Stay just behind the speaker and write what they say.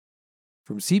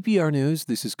From CPR News,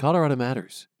 this is Colorado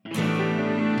Matters.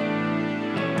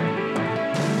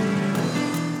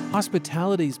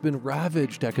 Hospitality's been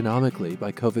ravaged economically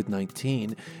by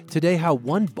COVID-19. Today, how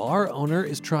one bar owner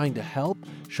is trying to help.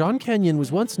 Sean Kenyon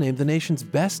was once named the nation's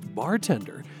best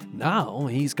bartender. Now,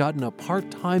 he's gotten a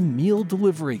part-time meal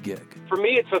delivery gig. For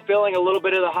me, it's fulfilling a little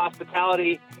bit of the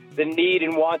hospitality, the need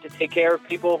and want to take care of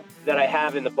people that I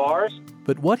have in the bars.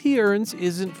 But what he earns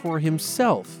isn't for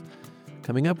himself.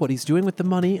 Coming up, what he's doing with the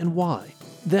money and why.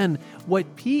 Then,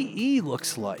 what PE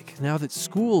looks like now that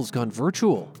school's gone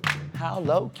virtual. How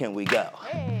low can we go?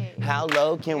 Hey. How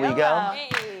low can we go? Hey.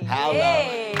 How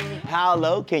Hey. low? How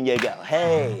low can you go?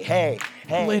 Hey, hey,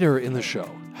 hey. Later in the show,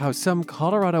 how some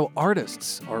Colorado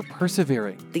artists are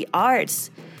persevering. The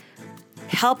arts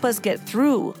help us get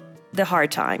through the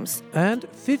hard times. And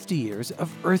 50 years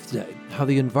of Earth Day, how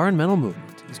the environmental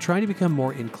movement is trying to become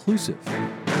more inclusive.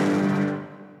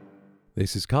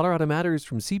 This is Colorado Matters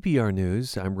from CPR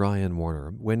News. I'm Ryan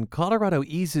Warner. When Colorado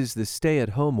eases the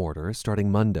stay-at-home order starting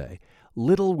Monday,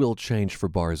 little will change for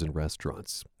bars and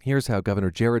restaurants. Here's how Governor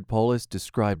Jared Polis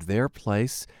described their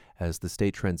place as the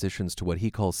state transitions to what he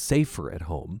calls safer at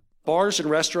home. Bars and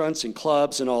restaurants and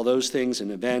clubs and all those things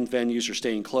and event venues are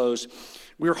staying closed.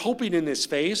 We're hoping in this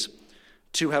phase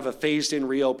to have a phased-in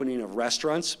reopening of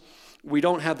restaurants. We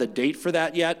don't have the date for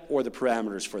that yet or the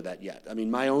parameters for that yet. I mean,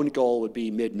 my own goal would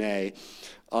be mid-May.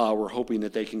 We're hoping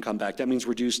that they can come back. That means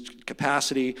reduced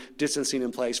capacity, distancing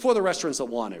in place for the restaurants that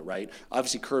want it, right?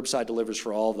 Obviously, curbside delivers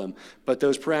for all of them. But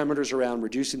those parameters around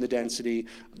reducing the density,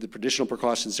 the additional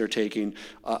precautions they're taking,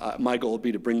 my goal would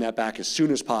be to bring that back as soon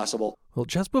as possible. Well,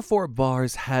 just before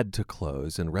bars had to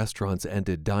close and restaurants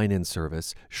ended dine-in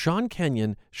service, Sean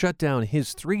Kenyon shut down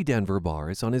his 3 Denver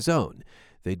bars on his own.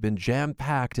 They'd been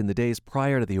jam-packed in the days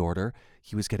prior to the order.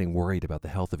 He was getting worried about the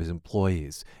health of his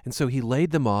employees, and so he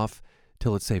laid them off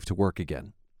till it's safe to work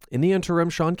again. In the interim,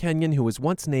 Sean Kenyon, who was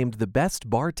once named the best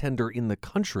bartender in the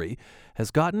country, has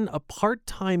gotten a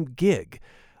part-time gig,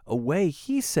 a way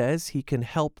he says he can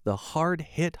help the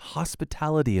hard-hit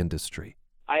hospitality industry.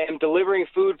 I am delivering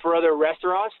food for other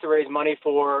restaurants to raise money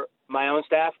for my own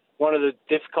staff. One of the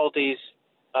difficulties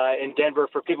in Denver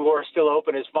for people who are still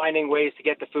open is finding ways to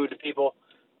get the food to people,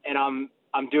 and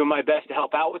I'm doing my best to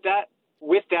help out with that.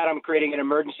 With that, I'm creating an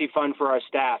emergency fund for our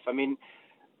staff. I mean,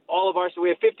 so we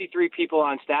have 53 people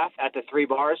on staff at the 3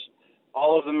 bars.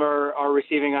 All of them are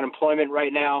receiving unemployment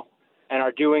right now and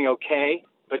are doing okay,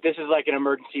 but this is like an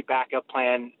emergency backup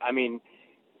plan. I mean,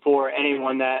 for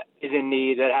anyone that is in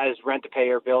need, that has rent to pay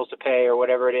or bills to pay or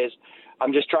whatever it is.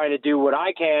 I'm just trying to do what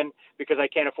I can because I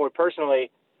can't afford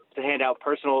personally to hand out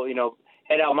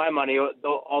my money,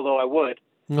 although I would.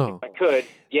 No. If I could.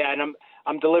 Yeah, and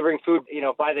I'm delivering food,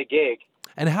 by the gig.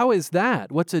 And how is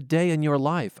that? What's a day in your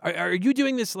life? Are you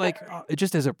doing this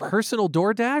just as a personal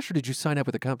DoorDash, or did you sign up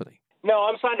with a company? No,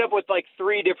 I'm signed up with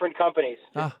 3 different companies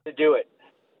to do it.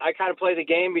 I kind of play the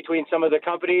game between some of the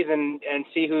companies and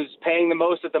see who's paying the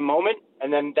most at the moment,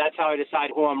 and then that's how I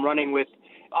decide who I'm running with.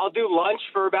 I'll do lunch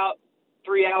for about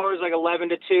 3 hours, 11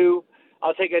 to 2.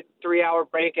 I'll take a 3-hour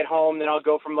break at home, then I'll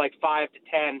go from 5 to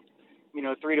 10,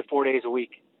 3 to 4 days a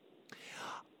week.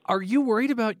 Are you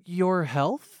worried about your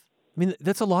health? I mean,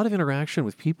 that's a lot of interaction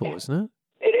with people, isn't it?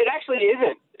 It actually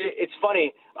isn't. It's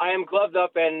funny. I am gloved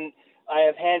up and I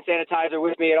have hand sanitizer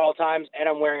with me at all times, and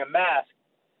I'm wearing a mask.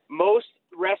 Most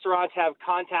restaurants have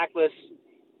contactless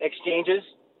exchanges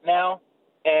now,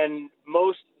 and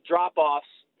most drop-offs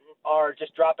are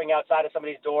just dropping outside of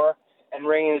somebody's door and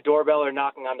ringing the doorbell or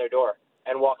knocking on their door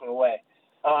and walking away.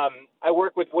 I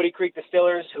work with Woody Creek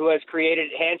Distillers, who has created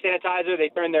hand sanitizer. They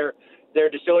turned their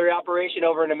distillery operation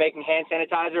over into making hand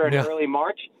sanitizer in early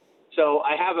March. So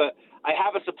I have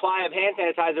a supply of hand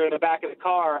sanitizer in the back of the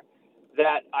car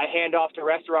that I hand off to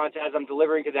restaurants as I'm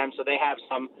delivering to them, so they have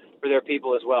some for their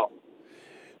people as well.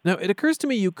 Now, it occurs to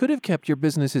me you could have kept your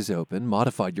businesses open,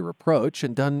 modified your approach,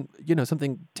 and done,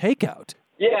 something takeout.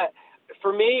 Yeah,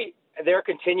 for me, their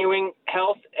continuing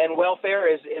health and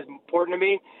welfare is important to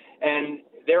me, and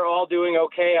they're all doing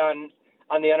okay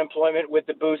on the unemployment with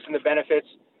the boost and the benefits.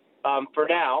 For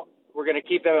now, we're going to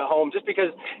keep them at home just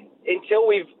because until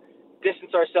we've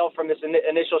distanced ourselves from this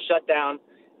initial shutdown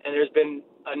and there's been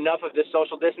enough of this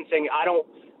social distancing, I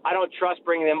don't trust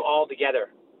bringing them all together.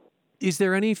 Is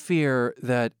there any fear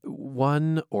that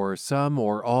one or some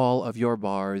or all of your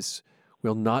bars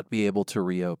will not be able to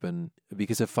reopen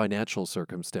because of financial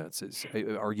circumstances?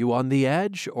 Are you on the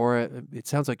edge, or it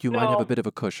sounds like you might have a bit of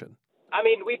a cushion? I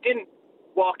mean, we didn't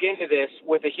walk into this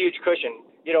with a huge cushion.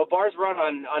 Bars run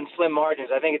on slim margins.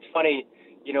 I think it's funny,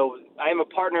 I am a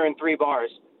partner in 3 bars.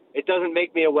 It doesn't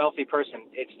make me a wealthy person.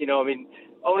 It's,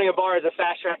 owning a bar is a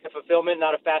fast track to fulfillment,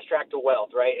 not a fast track to wealth,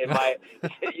 right?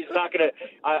 It's not going to,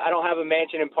 I don't have a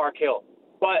mansion in Park Hill.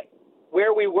 But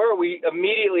where we were, we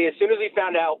immediately, as soon as we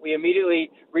found out, we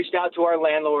immediately reached out to our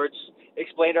landlords,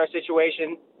 explained our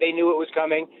situation. They knew it was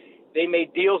coming. They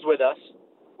made deals with us.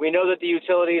 We know that the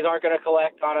utilities aren't going to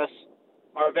collect on us.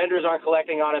 Our vendors aren't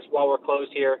collecting on us while we're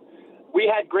closed here.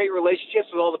 We had great relationships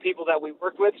with all the people that we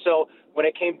worked with. So when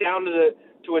it came down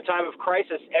to a time of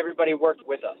crisis, everybody worked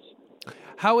with us.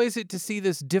 How is it to see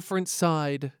this different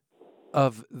side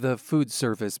of the food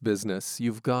service business?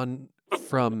 You've gone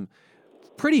from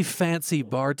pretty fancy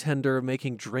bartender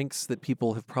making drinks that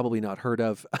people have probably not heard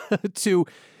of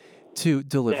to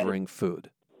delivering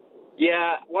food.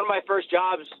 Yeah, one of my first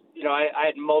jobs, I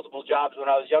had multiple jobs when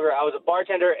I was younger. I was a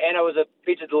bartender and I was a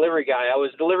pizza delivery guy. I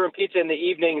was delivering pizza in the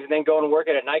evenings and then going to work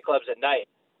at nightclubs at night.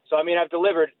 So, I've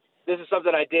delivered. This is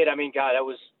something I did. God, that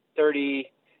was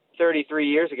 33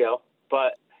 years ago.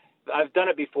 But I've done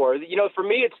it before. For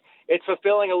me, it's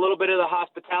fulfilling a little bit of the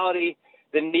hospitality,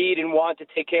 the need and want to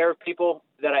take care of people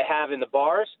that I have in the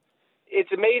bars.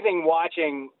 It's amazing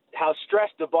watching how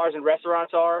stressed the bars and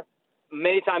restaurants are.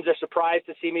 Many times they're surprised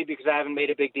to see me because I haven't made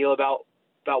a big deal about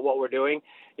what we're doing.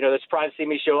 They're surprised to see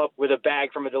me show up with a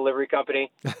bag from a delivery company,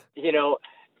 and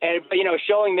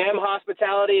showing them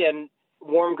hospitality and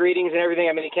warm greetings and everything.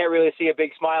 You can't really see a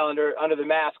big smile under the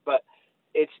mask, but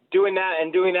it's doing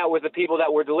that with the people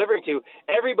that we're delivering to.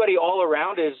 Everybody all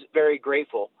around is very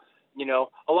grateful.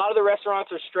 A lot of the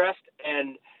restaurants are stressed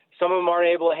and some of them aren't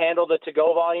able to handle the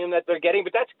to-go volume that they're getting,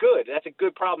 but that's good. That's a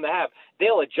good problem to have.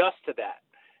 They'll adjust to that.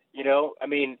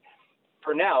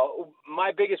 For now,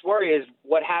 my biggest worry is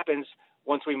what happens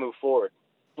once we move forward,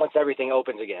 once everything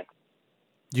opens again.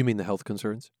 You mean the health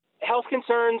concerns? Health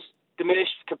concerns,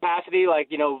 diminished capacity,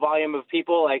 volume of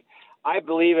people. I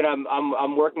believe, and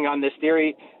I'm working on this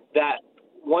theory, that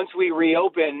once we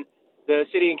reopen, the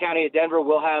city and county of Denver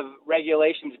will have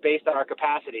regulations based on our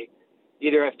capacity,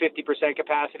 either at 50%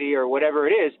 capacity or whatever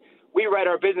it is. We write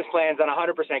our business plans on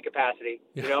 100% capacity.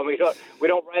 We don't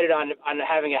write it on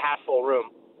having a half full room.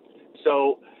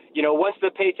 So, once the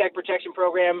Paycheck Protection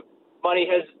Program money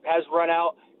has run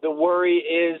out, the worry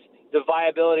is the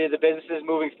viability of the businesses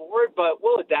moving forward, but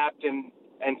we'll adapt and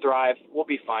thrive. We'll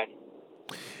be fine.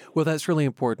 Well, that's really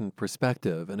important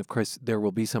perspective. And of course, there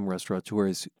will be some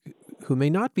restaurateurs who may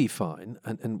not be fine,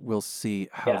 and we'll see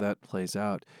how that plays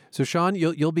out. So, Sean,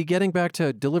 you'll be getting back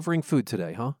to delivering food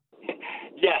today, huh?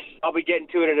 Yes, I'll be getting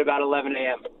to it at about 11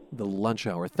 a.m. The lunch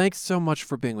hour. Thanks so much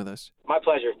for being with us. My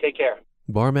pleasure. Take care.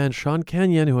 Barman Sean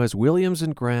Kenyon, who has Williams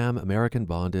 & Graham, American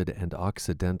Bonded, and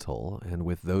Occidental. And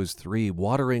with those three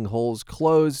watering holes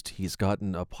closed, he's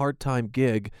gotten a part-time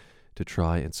gig to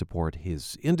try and support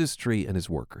his industry and his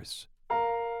workers.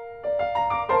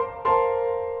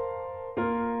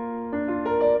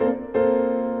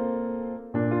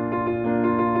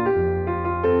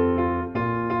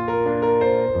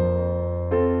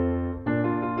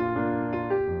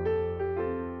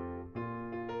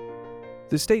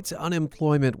 The state's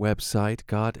unemployment website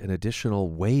got an additional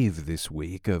wave this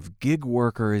week of gig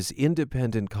workers,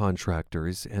 independent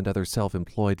contractors, and other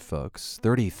self-employed folks,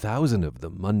 30,000 of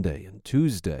them Monday and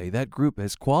Tuesday. That group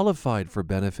has qualified for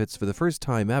benefits for the first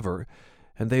time ever,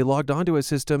 and they logged onto a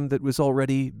system that was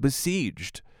already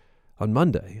besieged. On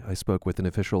Monday, I spoke with an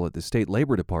official at the state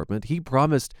labor department. He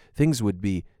promised things would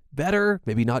be better,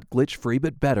 maybe not glitch-free,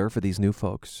 but better for these new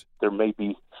folks. There may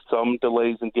be some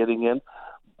delays in getting in,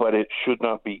 but it should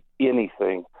not be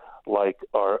anything like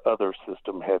our other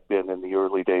system had been in the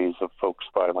early days of folks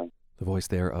filing. The voice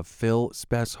there of Phil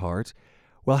Speshart.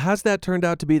 Well, has that turned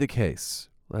out to be the case?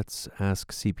 Let's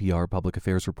ask CPR public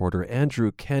affairs reporter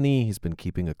Andrew Kenny. He's been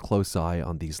keeping a close eye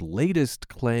on these latest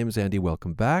claims. Andy,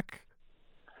 welcome back.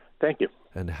 Thank you.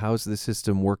 And how's the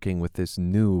system working with this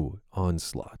new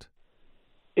onslaught?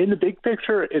 In the big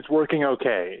picture, it's working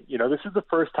okay. This is the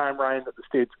first time, Ryan, that the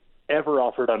state's ever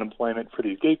offered unemployment for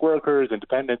these gig workers,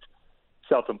 independents,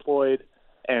 self-employed.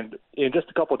 And in just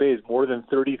a couple of days, more than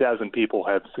 30,000 people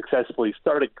have successfully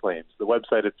started claims. The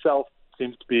website itself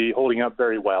seems to be holding up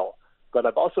very well. But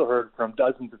I've also heard from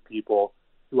dozens of people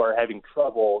who are having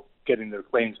trouble getting their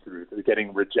claims through. They're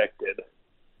getting rejected.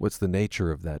 What's the nature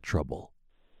of that trouble?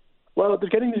 Well, they're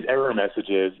getting these error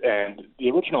messages, and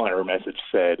the original error message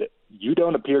said, you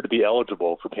don't appear to be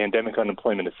eligible for pandemic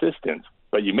unemployment assistance,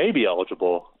 but you may be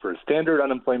eligible for a standard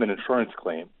unemployment insurance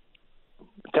claim,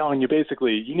 telling you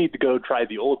basically you need to go try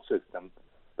the old system.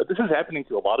 But this is happening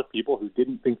to a lot of people who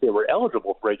didn't think they were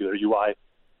eligible for regular UI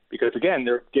because, again,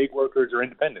 they're gig workers or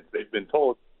independents. They've been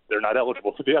told they're not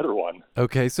eligible for the other one.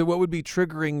 Okay, so what would be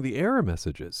triggering the error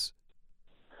messages?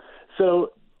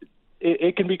 So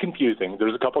it can be confusing.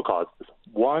 There's a couple causes.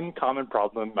 One common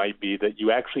problem might be that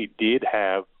you actually did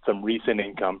have some recent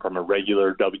income from a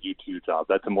regular W-2 job.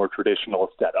 That's a more traditional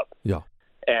setup. Yeah.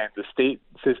 And the state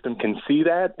system can see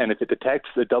that, and if it detects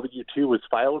the W-2 was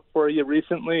filed for you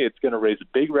recently, it's going to raise a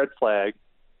big red flag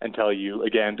and tell you,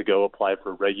 again, to go apply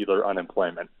for regular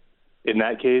unemployment. In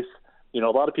that case, a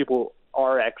lot of people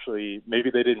are actually,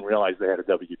 maybe they didn't realize they had a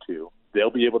W-2.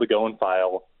 They'll be able to go and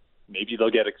file. Maybe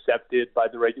they'll get accepted by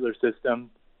the regular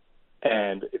system.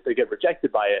 And if they get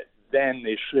rejected by it, then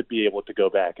they should be able to go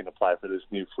back and apply for this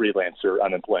new freelancer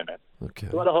unemployment. Okay.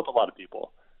 So that'll help a lot of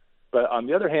people. But on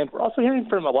the other hand, we're also hearing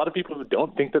from a lot of people who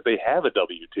don't think that they have a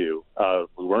W-2,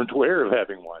 who weren't aware of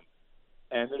having one.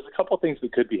 And there's a couple of things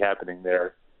that could be happening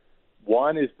there.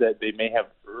 One is that they may have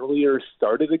earlier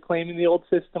started a claim in the old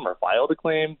system or filed a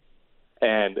claim,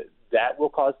 and that will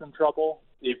cause them trouble.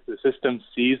 If the system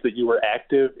sees that you were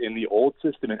active in the old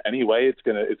system in any way, it's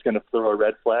gonna throw a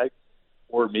red flag.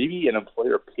 Or maybe an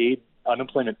employer paid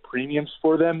unemployment premiums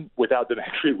for them without them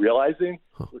actually realizing,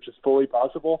 which is fully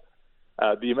possible.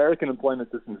 The American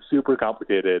employment system is super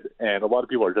complicated, and a lot of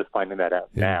people are just finding that out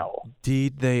now.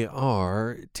 Indeed, they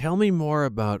are. Tell me more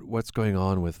about what's going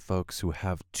on with folks who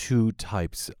have two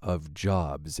types of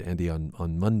jobs. Andy, on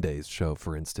Monday's show,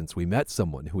 for instance, we met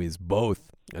someone who is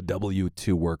both a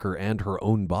W-2 worker and her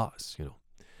own boss.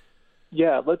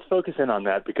 Yeah, let's focus in on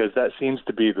that because that seems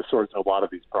to be the source of a lot of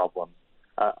these problems.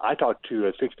 I talked to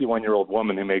a 61-year-old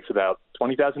woman who makes about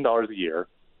 $20,000 a year.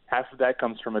 Half of that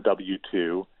comes from a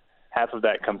W-2. Half of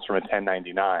that comes from a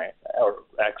 1099, or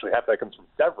actually half of that comes from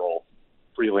several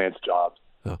freelance jobs.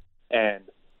 Oh. And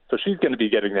so she's going to be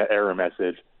getting that error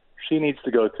message. She needs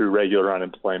to go through regular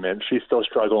unemployment. She's still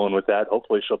struggling with that.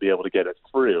 Hopefully she'll be able to get it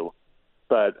through.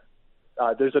 But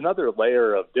there's another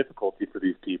layer of difficulty for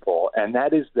these people, and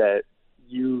that is that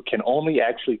you can only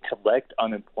actually collect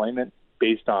unemployment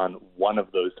based on one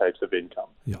of those types of income.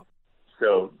 Yeah.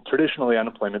 So traditionally,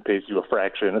 unemployment pays you a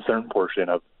fraction, a certain portion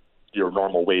of your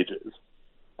normal wages.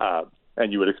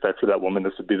 And you would expect for that woman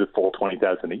this would be the full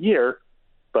 $20,000 a year,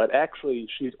 but actually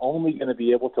she's only going to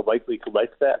be able to likely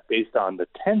collect that based on the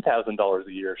 $10,000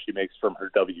 a year she makes from her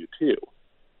W-2.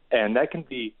 And that can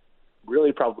be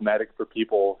really problematic for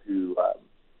people who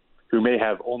may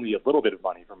have only a little bit of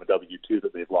money from a W-2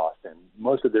 that they've lost, and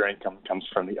most of their income comes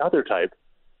from the other type.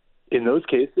 In those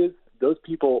cases, those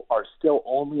people are still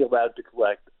only allowed to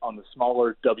collect on the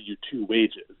smaller W-2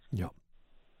 wages. Yeah.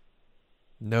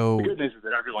 No. The good news is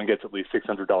that everyone gets at least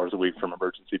 $600 a week from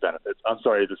emergency benefits. I'm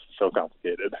sorry, this is so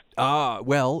complicated.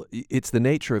 Well, it's the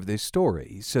nature of this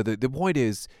story. So the point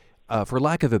is, for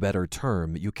lack of a better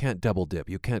term, you can't double dip.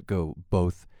 You can't go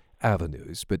both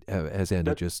avenues. But as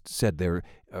Andy just said, there,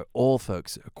 all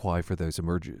folks apply for those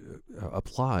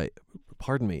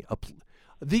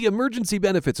the emergency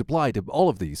benefits apply to all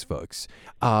of these folks.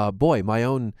 Boy, my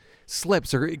own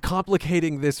slips are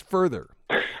complicating this further.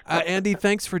 Andy,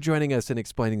 thanks for joining us and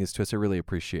explaining this to us. I really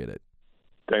appreciate it.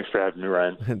 Thanks for having me,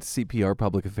 Ryan. And CPR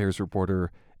public affairs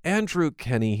reporter Andrew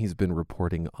Kenney, he's been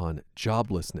reporting on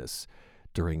joblessness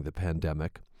during the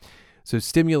pandemic. So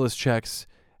stimulus checks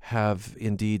have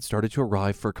indeed started to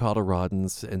arrive for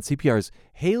Coloradans, and CPR's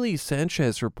Haley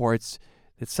Sanchez reports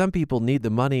that some people need the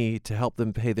money to help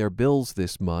them pay their bills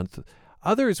this month.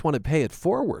 Others want to pay it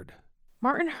forward.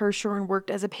 Martin Hirschhorn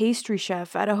worked as a pastry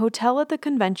chef at a hotel at the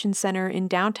convention center in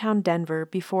downtown Denver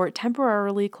before it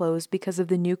temporarily closed because of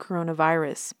the new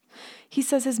coronavirus. He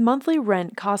says his monthly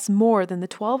rent costs more than the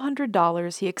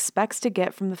 $1,200 he expects to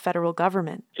get from the federal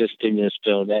government. The stimulus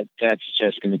bill, that's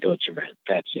just going to go to rent.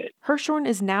 That's it. Hirschhorn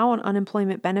is now on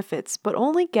unemployment benefits, but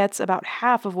only gets about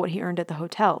half of what he earned at the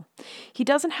hotel. He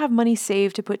doesn't have money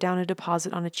saved to put down a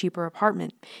deposit on a cheaper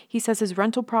apartment. He says his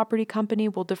rental property company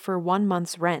will defer 1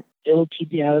 month's rent. It'll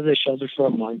keep me out of the shelter for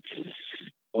a month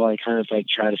while I kind of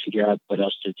try to figure out what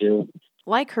else to do.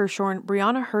 Like Hirschhorn,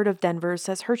 Brianna Hurd of Denver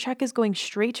says her check is going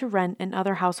straight to rent and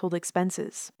other household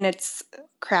expenses. It's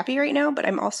crappy right now, but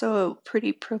I'm also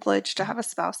pretty privileged to have a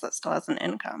spouse that still has an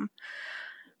income.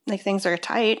 Things are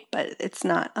tight, but it's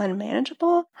not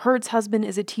unmanageable. Hurd's husband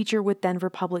is a teacher with Denver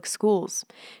Public Schools.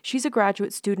 She's a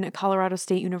graduate student at Colorado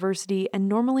State University and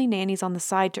normally nannies on the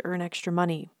side to earn extra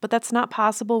money, but that's not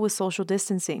possible with social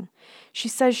distancing. She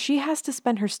says she has to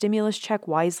spend her stimulus check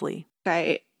wisely.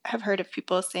 I have heard of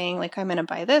people saying, I'm going to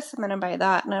buy this, I'm going to buy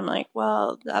that, and I'm like,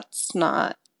 well,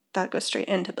 that goes straight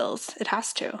into bills. It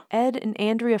has to. Ed and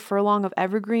Andrea Furlong of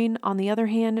Evergreen, on the other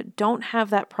hand, don't have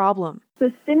that problem.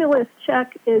 The stimulus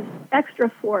check is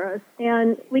extra for us,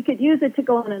 and we could use it to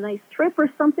go on a nice trip or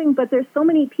something, but there's so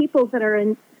many people that are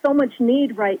in so much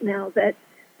need right now that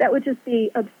would just be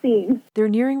obscene. They're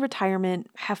nearing retirement,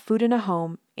 have food in a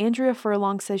home, Andrea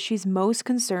Furlong says she's most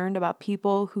concerned about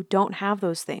people who don't have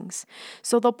those things,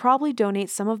 so they'll probably donate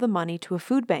some of the money to a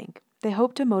food bank. They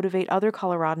hope to motivate other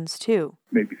Coloradans too.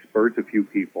 Maybe spurs a few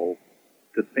people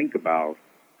to think about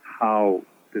how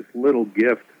this little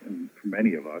gift, and for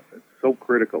many of us, it's so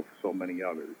critical for so many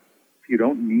others. If you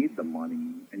don't need the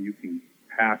money and you can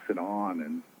pass it on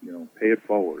and, pay it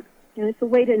forward. And it's a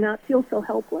way to not feel so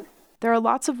helpless. There are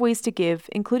lots of ways to give,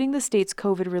 including the state's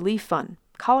COVID relief fund.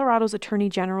 Colorado's Attorney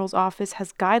General's office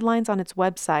has guidelines on its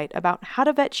website about how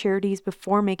to vet charities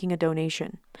before making a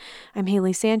donation. I'm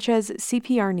Haley Sanchez,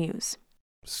 CPR News.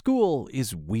 School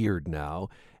is weird now,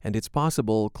 and it's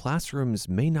possible classrooms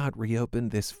may not reopen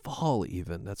this fall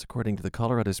even. That's according to the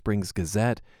Colorado Springs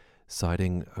Gazette,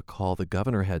 citing a call the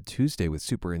governor had Tuesday with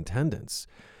superintendents.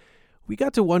 We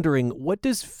got to wondering, what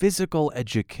does physical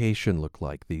education look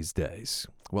like these days?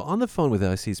 Well, on the phone with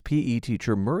us, he's PE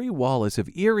teacher Murray Wallace of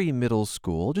Erie Middle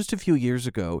School. Just a few years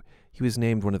ago, he was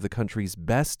named one of the country's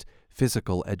best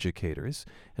physical educators.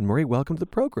 And Murray, welcome to the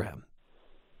program.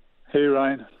 Hey,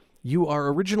 Ryan. You are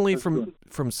originally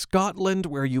from Scotland,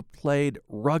 where you played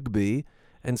rugby,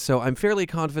 and so I'm fairly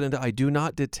confident I do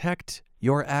not detect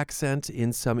your accent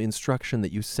in some instruction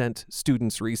that you sent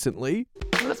students recently.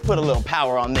 Let's put a little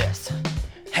power on this.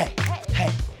 Hey, hey,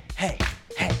 hey, hey,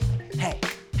 hey,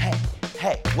 hey,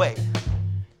 hey, wait.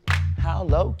 How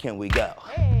low can we go?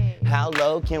 Hey. How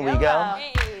low can we go?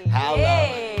 Hey. How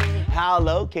low? How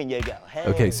low can you go? Hey,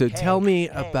 okay, so tell me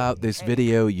about this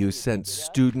video you sent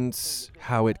students,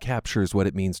 how it captures what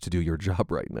it means to do your job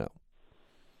right now.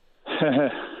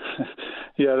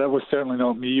 Yeah, that was certainly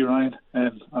not me, Ryan.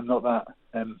 I'm not that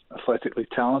athletically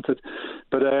talented.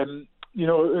 But, it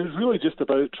was really just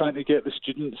about trying to get the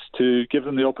students to give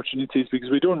them the opportunities,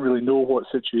 because we don't really know what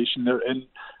situation they're in.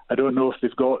 I don't know if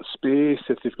they've got space,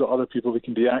 if they've got other people they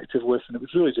can be active with. And it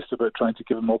was really just about trying to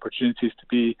give them opportunities to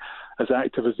be as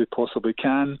active as they possibly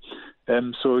can.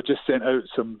 So just sent out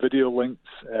some video links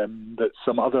that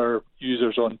some other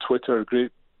users on Twitter, a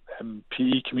great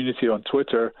PE community on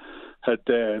Twitter, had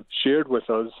shared with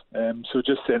us. So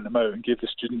just sent them out and gave the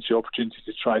students the opportunity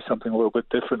to try something a little bit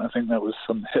different. I think that was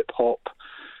some hip-hop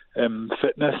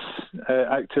fitness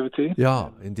activity.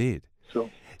 Yeah, indeed.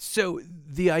 So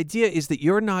the idea is that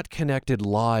you're not connected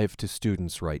live to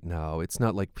students right now. It's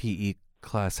not like PE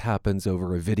class happens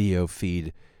over a video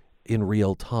feed in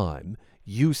real time.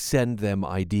 You send them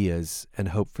ideas and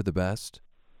hope for the best?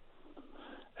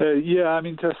 Yeah,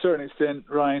 to a certain extent,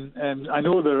 Ryan. I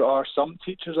know there are some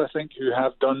teachers, I think, who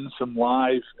have done some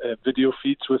live video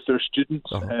feeds with their students,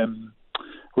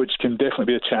 which can definitely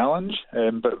be a challenge.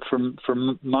 But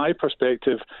from my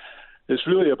perspective, it's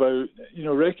really about,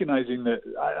 recognizing that,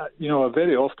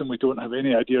 very often we don't have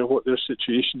any idea what their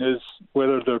situation is,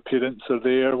 whether their parents are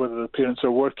there, whether their parents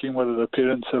are working, whether their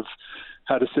parents have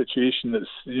had a situation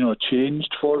that's,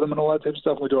 changed for them and all that type of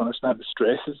stuff. We don't understand the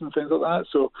stresses and things like that.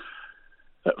 So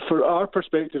for our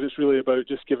perspective, it's really about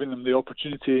just giving them the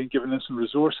opportunity and giving them some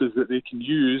resources that they can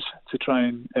use to try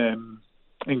and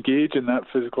engage in that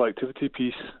physical activity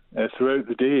piece throughout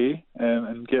the day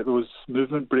and get those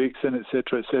movement breaks in, et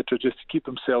cetera, just to keep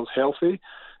themselves healthy,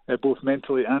 both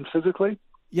mentally and physically.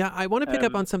 Yeah, I want to pick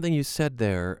up on something you said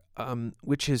there,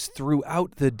 which is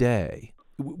throughout the day.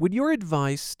 Would your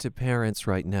advice to parents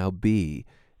right now be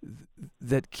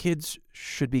that kids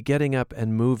should be getting up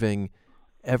and moving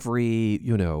every,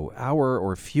 hour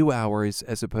or few hours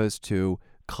as opposed to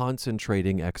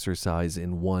concentrating exercise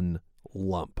in one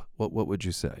lump? What would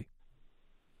you say?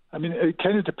 It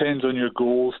kind of depends on your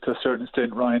goals to a certain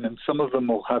extent, Ryan, and some of them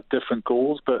will have different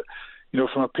goals. But,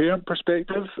 from a parent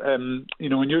perspective, when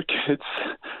your kids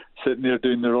sitting there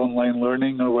doing their online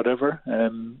learning or whatever,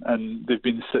 and they've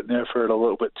been sitting there for a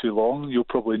little bit too long, you'll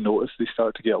probably notice they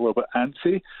start to get a little bit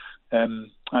antsy.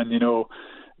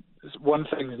 One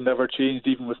thing that's never changed,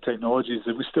 even with technology, is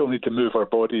that we still need to move our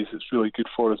bodies. It's really good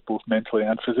for us both mentally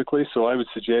and physically. So I would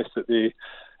suggest that they,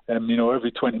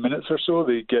 every 20 minutes or so,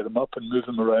 they get them up and move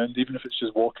them around, even if it's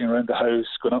just walking around the house,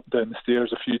 going up and down the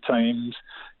stairs a few times,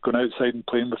 going outside and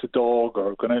playing with the dog,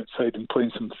 or going outside and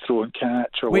playing some throw and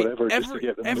catch or whatever, just to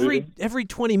get them moving. Every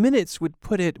 20 minutes would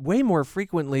put it way more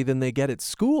frequently than they get at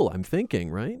school, I'm thinking,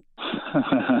 right?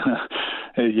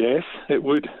 Yes, it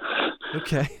would.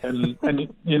 Okay. and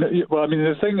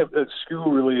the thing at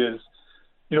school really is,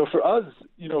 for us,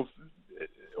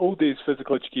 old days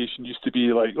physical education used to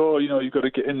be like, you've got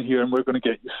to get in here and we're going to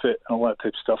get you fit and all that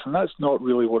type of stuff. And that's not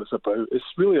really what it's about. It's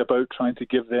really about trying to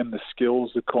give them the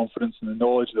skills, the confidence and the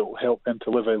knowledge that will help them to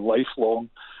live a lifelong,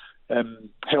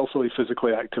 healthily,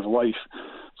 physically active life.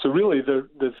 So really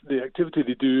the activity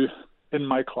they do in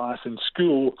my class in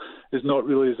school is not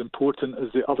really as important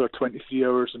as the other 23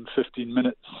 hours and 15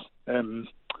 minutes,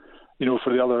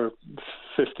 for the other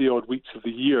 50 odd weeks of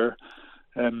the year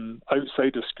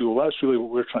outside of school. That's really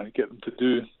what we're trying to get them to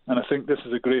do. And I think this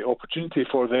is a great opportunity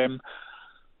for them,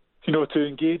 to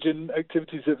engage in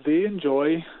activities that they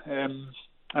enjoy,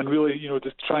 and really,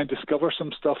 just try and discover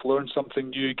some stuff, learn something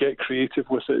new, get creative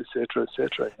with it, et cetera, et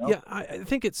cetera. Yeah, I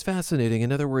think it's fascinating.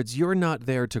 In other words, you're not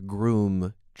there to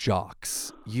groom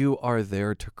jocks. You are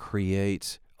there to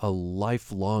create a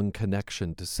lifelong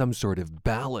connection to some sort of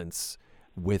balance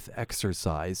with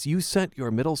exercise. You sent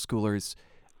your middle schoolers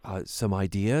some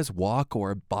ideas, walk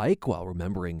or bike, while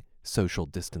remembering social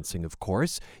distancing, of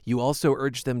course. You also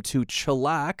urged them to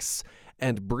chillax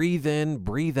and breathe in,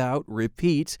 breathe out,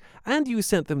 repeat. And you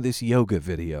sent them this yoga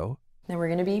video. Now we're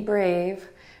going to be brave.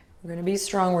 We're going to be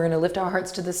strong. We're going to lift our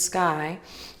hearts to the sky.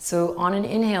 So on an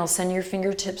inhale, send your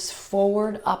fingertips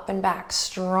forward, up and back.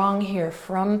 Strong here.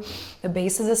 From the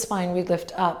base of the spine, we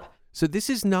lift up. So this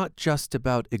is not just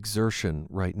about exertion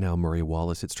right now, Murray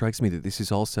Wallace. It strikes me that this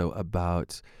is also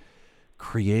about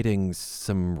creating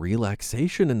some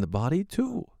relaxation in the body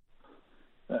too.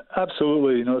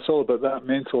 Absolutely. It's all about that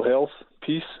mental health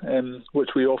piece, which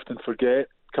we often forget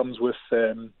comes with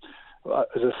as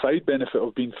a side benefit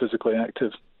of being physically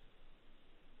active.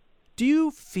 Do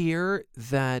you fear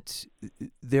that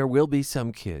there will be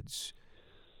some kids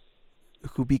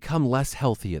who become less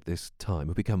healthy at this time,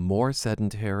 who become more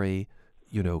sedentary,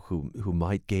 who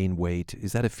might gain weight?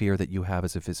 Is that a fear that you have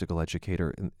as a physical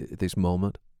educator at this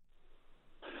moment?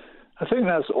 I think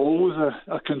that's always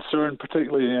a concern,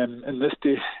 particularly in this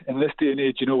day and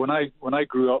age. When I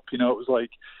grew up, it was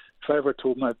like if I ever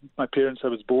told my parents I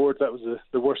was bored, that was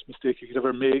the worst mistake I could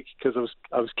ever make, because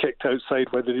I was kicked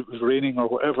outside whether it was raining or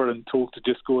whatever and told to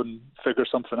just go and figure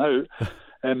something out.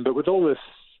 But with all this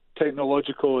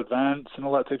technological advance and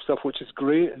all that type of stuff, which is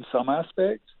great in some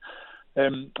aspects,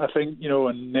 I think,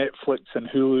 on Netflix and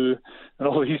Hulu and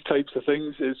all these types of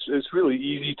things, it's really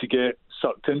easy to get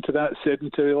sucked into that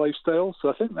sedentary lifestyle. So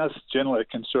I think that's generally a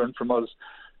concern from us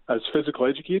as physical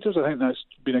educators. I think that's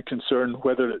been a concern,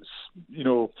 whether it's,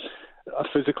 a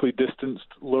physically distanced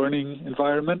learning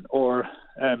environment or,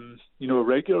 a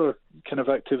regular kind of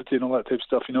activity and all that type of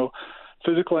stuff.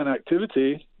 Physical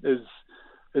inactivity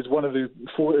is one of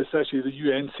it's actually the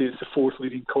UN says the fourth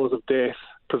leading cause of death,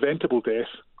 preventable death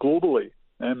globally.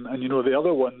 And the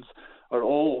other ones are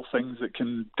all things that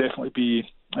can definitely be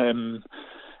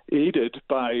aided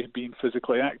by being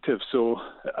physically active. So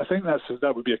I think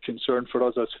that would be a concern for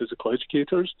us as physical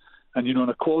educators. And, in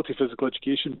a quality physical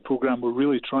education program, we're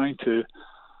really trying to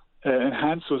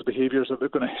enhance those behaviours that are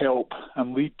going to help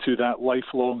and lead to that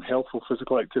lifelong healthful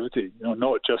physical activity.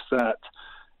 Not just that,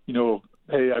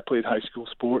 hey, I played high school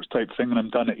sports type thing and I'm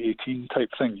done at 18 type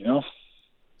thing,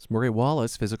 It's Murray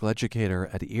Wallace, physical educator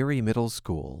at Erie Middle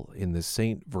School in the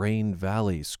St. Vrain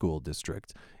Valley School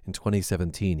District. In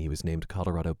 2017, he was named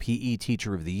Colorado PE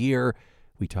Teacher of the Year.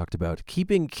 We talked about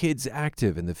keeping kids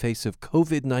active in the face of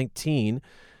COVID-19.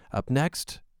 Up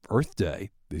next, Earth Day.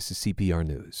 This is CPR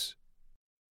News.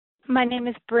 My name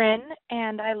is Bryn,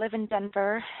 and I live in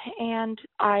Denver, and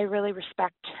I really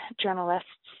respect journalists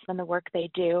and the work they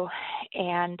do.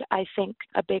 And I think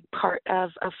a big part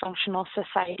of a functional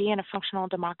society and a functional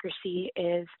democracy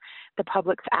is the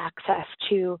public's access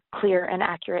to clear and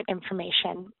accurate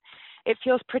information. It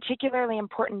feels particularly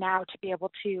important now to be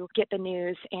able to get the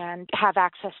news and have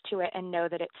access to it and know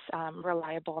that it's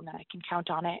reliable and that I can count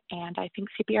on it. And I think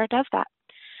CPR does that.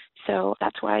 So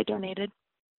that's why I donated.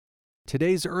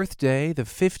 Today's Earth Day, the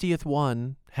 50th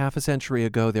one. Half a century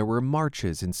ago, there were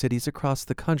marches in cities across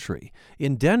the country.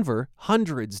 In Denver,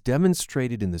 hundreds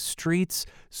demonstrated in the streets.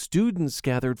 Students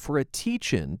gathered for a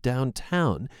teach-in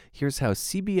downtown. Here's how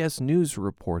CBS News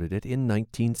reported it in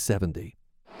 1970.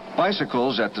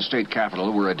 Bicycles at the state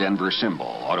capitol were a Denver symbol.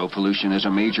 Auto pollution is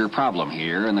a major problem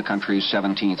here in the country's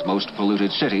 17th most polluted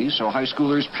city, so high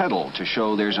schoolers pedal to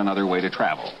show there's another way to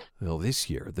travel. Well, this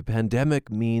year, the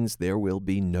pandemic means there will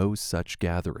be no such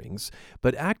gatherings.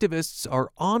 But activists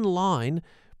are online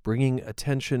bringing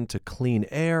attention to clean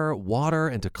air, water,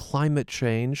 and to climate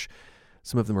change.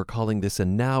 Some of them are calling this a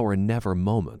now or never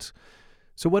moment.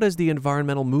 So what does the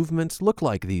environmental movement look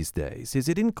like these days? Is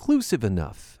it inclusive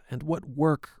enough? And what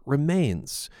work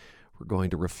remains? We're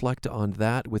going to reflect on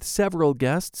that with several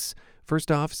guests.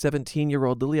 First off,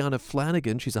 17-year-old Liliana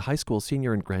Flanagan. She's a high school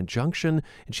senior in Grand Junction,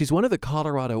 and she's one of the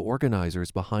Colorado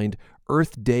organizers behind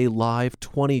Earth Day Live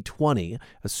 2020,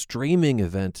 a streaming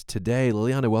event today.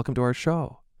 Liliana, welcome to our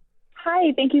show.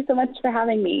 Hi, thank you so much for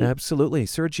having me. Absolutely.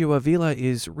 Sergio Avila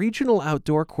is Regional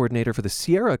Outdoor Coordinator for the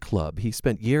Sierra Club. He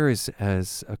spent years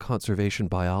as a conservation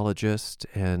biologist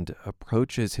and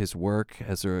approaches his work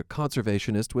as a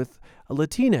conservationist with a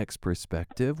Latinx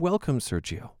perspective. Welcome,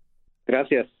 Sergio.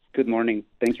 Gracias. Good morning.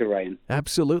 Thank you, Ryan.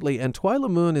 Absolutely. And Twyla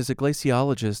Moon is a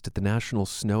glaciologist at the National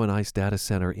Snow and Ice Data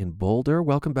Center in Boulder.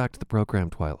 Welcome back to the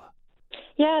program, Twyla.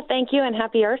 Yeah, thank you, and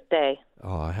happy Earth Day.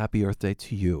 Oh, happy Earth Day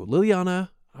to you. Liliana,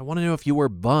 I want to know if you were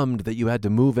bummed that you had to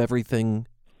move everything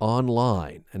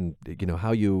online and,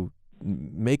 how you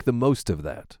make the most of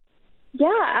that. Yeah,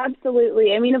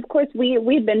 absolutely. I mean, of course,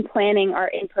 we've been planning our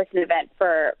in-person event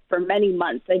for many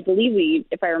months. I believe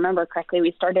if I remember correctly,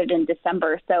 we started in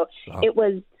December. So It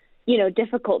was,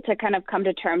 difficult to kind of come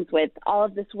to terms with all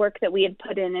of this work that we had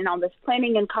put in and all this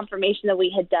planning and confirmation that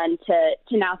we had done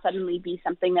to now suddenly be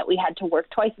something that we had to work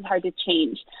twice as hard to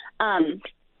change.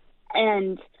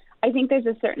 And I think there's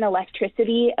a certain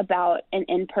electricity about an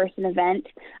in-person event.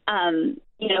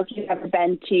 If you've ever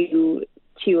been to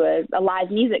a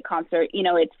live music concert,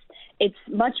 it's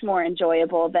much more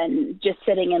enjoyable than just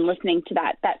sitting and listening to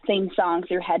that same song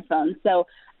through headphones. So,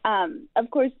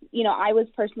 of course, I was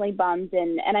personally bummed,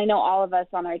 and I know all of us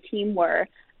on our team were,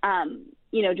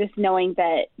 just knowing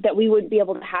that we wouldn't be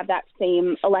able to have that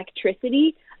same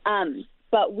electricity.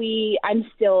 But I'm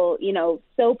still,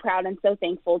 so proud and so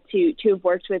thankful to have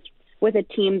worked with a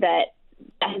team that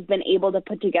has been able to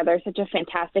put together such a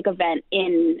fantastic event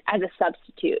as a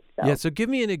substitute. So give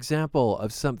me an example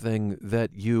of something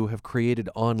that you have created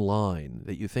online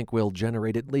that you think will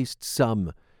generate at least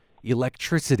some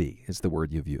electricity, is the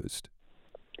word you've used.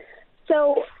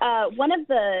 So one of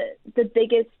the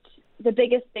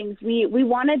biggest things, we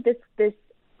wanted this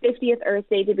 50th Earth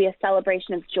Day to be a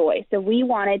celebration of joy. So we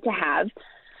wanted to have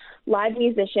live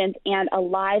musicians and a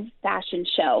live fashion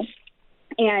show.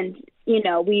 And,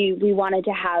 we wanted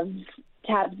to have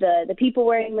the people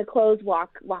wearing the clothes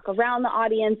walk around the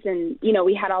audience, and,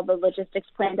 we had all the logistics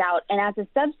planned out. And as a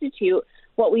substitute,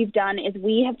 what we've done is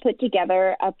we have put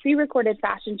together a pre-recorded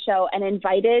fashion show and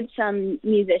invited some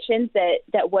musicians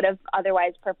that would have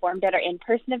otherwise performed at our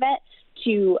in-person event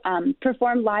to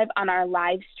perform live on our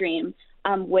live stream,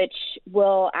 which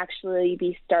will actually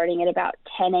be starting at about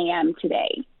 10 a.m.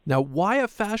 today. Now, why a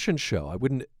fashion show? I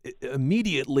wouldn't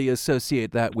immediately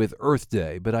associate that with Earth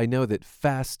Day, but I know that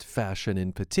fast fashion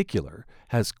in particular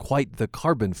has quite the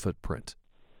carbon footprint.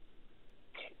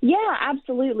 Yeah,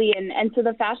 absolutely. And so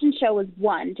the fashion show was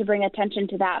one, to bring attention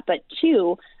to that, but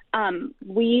two,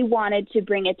 we wanted to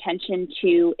bring attention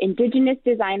to Indigenous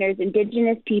designers,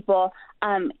 Indigenous people,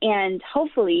 and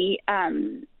hopefully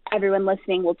everyone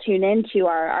listening will tune into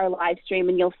our live stream,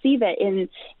 and you'll see that in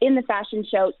the fashion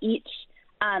show, each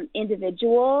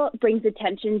individual brings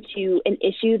attention to an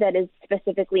issue that is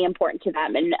specifically important to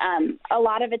them. And a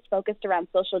lot of it's focused around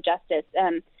social justice,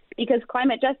 because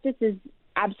climate justice is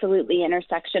absolutely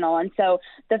intersectional. And so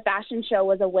the fashion show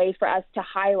was a way for us to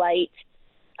highlight,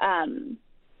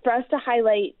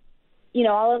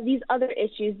 all of these other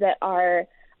issues that are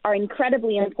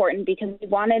incredibly important, because we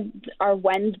wanted our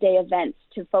Wednesday events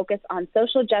to focus on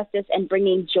social justice and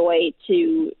bringing joy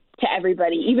to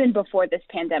everybody, even before this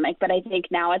pandemic. But I think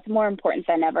now it's more important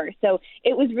than ever. So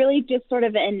it was really just sort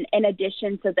of an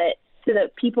addition so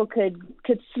that people could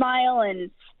smile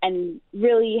and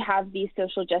really have these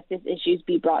social justice issues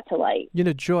be brought to light.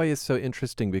 Joy is so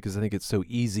interesting because I think it's so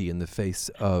easy in the face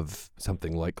of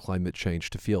something like climate change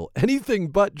to feel anything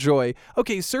but joy.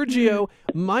 Okay, Sergio,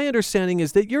 my understanding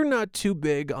is that you're not too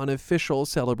big on official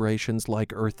celebrations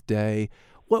like Earth Day.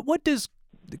 What does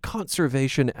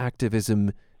conservation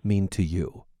activism mean to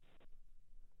you?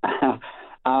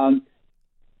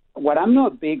 What I'm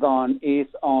not big on is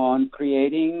on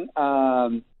creating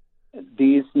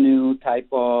these new type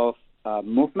of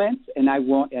movements, and I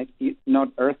want not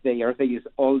Earth Day. Earth Day is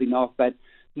old enough, but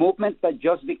movements that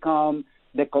just become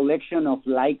the collection of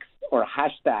likes or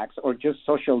hashtags or just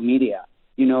social media.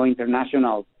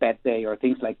 International Pet Day or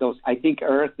things like those. I think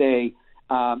Earth Day,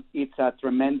 it's a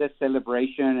tremendous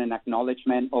celebration and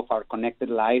acknowledgement of our connected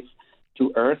life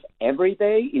to Earth every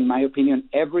day. In my opinion,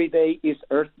 every day is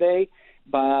Earth Day.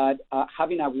 But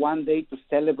having a one day to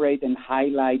celebrate and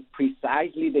highlight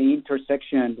precisely the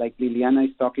intersection, like Liliana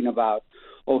is talking about,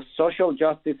 of social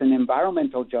justice and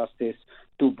environmental justice,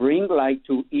 to bring light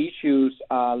to issues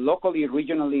locally,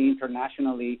 regionally,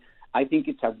 internationally, I think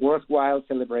it's a worthwhile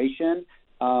celebration.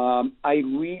 I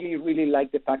really, really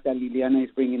like the fact that Liliana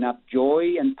is bringing up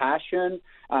joy and passion.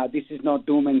 This is not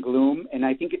doom and gloom. And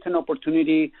I think it's an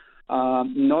opportunity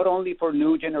not only for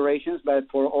new generations, but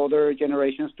for older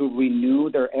generations to renew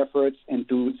their efforts and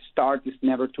to start. It's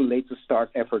never too late to start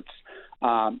efforts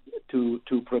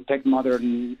to protect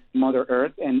Mother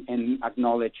Earth and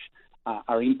acknowledge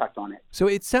our impact on it. So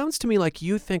it sounds to me like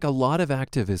you think a lot of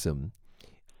activism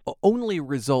only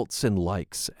results in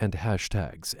likes and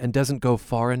hashtags and doesn't go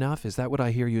far enough. Is that what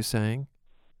I hear you saying?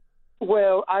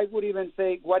 Well, I would even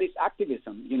say, what is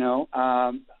activism?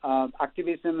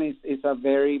 Activism is a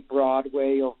very broad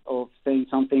way of saying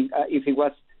something. If it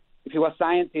was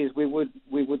scientists, we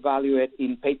would value it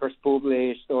in papers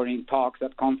published or in talks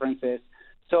at conferences.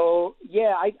 So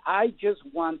yeah, I just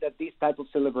want that these type of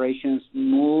celebrations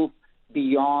move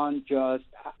beyond just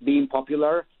being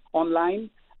popular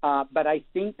online. But I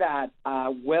think that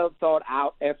well thought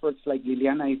out efforts like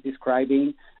Liliana is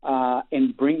describing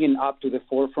and bringing up to the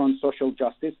forefront social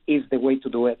justice is the way to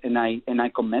do it, and I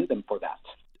commend them for that.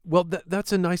 Well,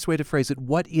 that's a nice way to phrase it.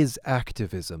 What is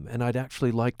activism? And I'd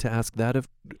actually like to ask that of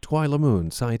Twyla Moon,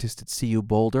 scientist at CU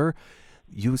Boulder.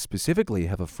 You specifically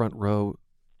have a front row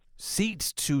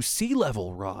seat to sea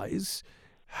level rise.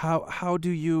 How do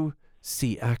you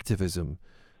see activism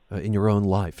in your own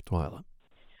life, Twyla?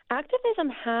 Activism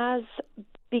has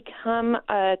become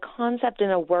a concept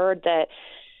and a word that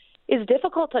is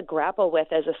difficult to grapple with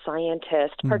as a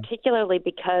scientist, particularly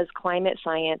because climate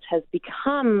science has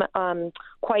become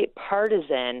quite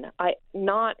partisan.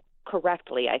 Not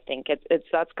correctly, I think.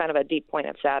 That's kind of a deep point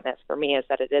of sadness for me, is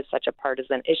that it is such a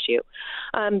partisan issue.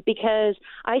 Because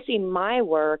I see my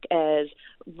work as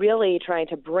really trying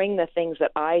to bring the things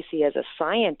that I see as a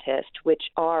scientist, which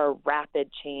are rapid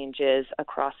changes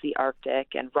across the Arctic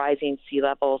and rising sea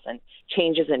levels and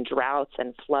changes in droughts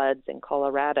and floods in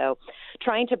Colorado,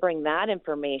 trying to bring that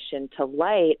information to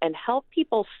light and help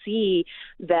people see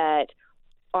that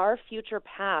our future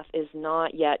path is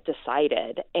not yet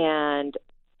decided, and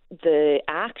the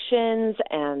actions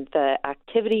and the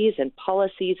activities and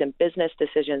policies and business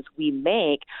decisions we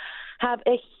make have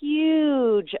a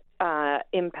huge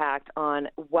impact on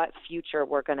what future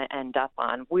we're going to end up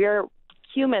on.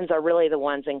 Humans are really the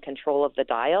ones in control of the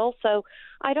dial. So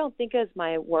I don't think of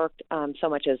my work so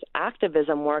much as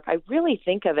activism work. I really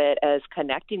think of it as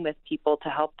connecting with people to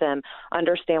help them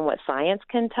understand what science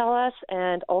can tell us,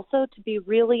 and also to be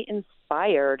really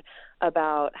inspired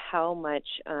about how much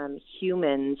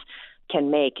humans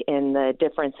can make in the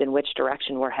difference in which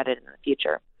direction we're headed in the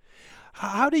future.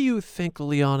 How do you think,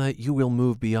 Liana, you will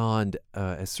move beyond,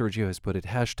 as Sergio has put it,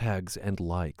 hashtags and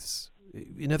likes?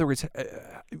 In other words,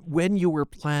 when you were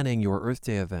planning your Earth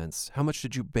Day events, how much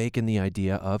did you bake in the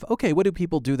idea of, okay, what do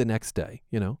people do the next day,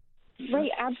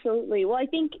 Right, absolutely. Well, I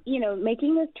think,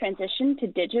 making this transition to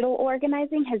digital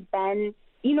organizing has been,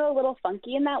 a little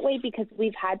funky in that way, because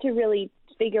we've had to really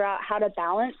figure out how to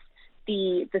balance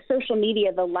the social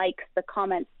media, the likes, the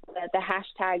comments, the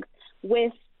hashtags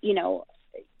with,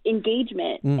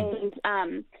 engagement.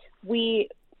 And we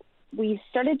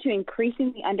started to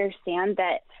increasingly understand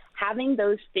that having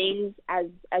those things as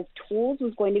tools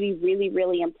was going to be really,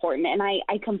 really important. And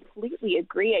I completely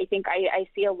agree. I think I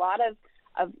see a lot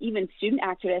of even student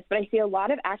activists, but I see a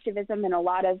lot of activism and a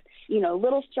lot of,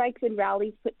 little strikes and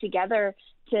rallies put together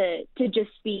to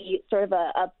just be sort of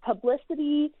a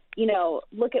publicity,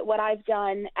 look at what I've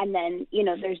done, and then,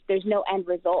 there's no end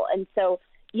result. And so,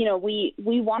 we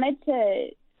wanted to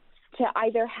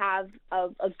either have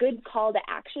a good call to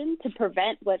action to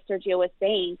prevent what Sergio was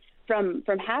saying from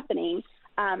happening.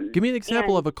 Give me an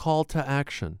example of a call to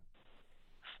action.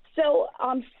 So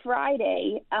on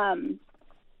Friday,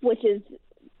 which is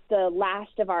the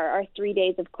last of our 3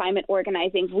 days of climate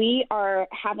organizing, we are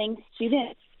having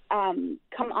students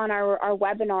come on our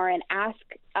webinar and ask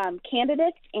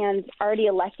candidates and already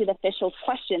elected officials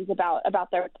questions about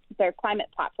their climate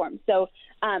platform. So,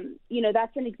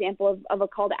 that's an example of a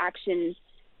call to action,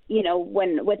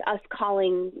 when with us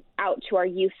calling out to our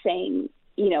youth saying,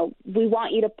 we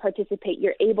want you to participate.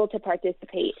 You're able to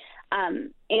participate.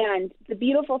 And the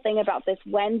beautiful thing about this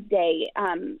Wednesday,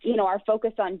 our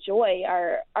focus on joy,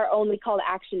 our only call to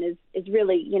action is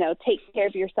really, take care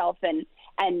of yourself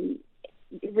and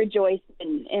rejoice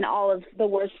in all of the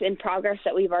works in progress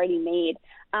that we've already made.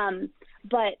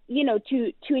 But,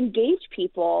 to engage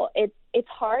people, it's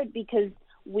hard because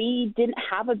we didn't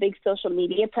have a big social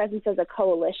media presence as a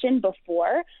coalition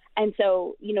before. And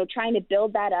so, trying to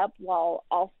build that up while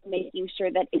also making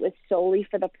sure that it was solely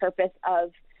for the purpose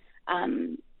of,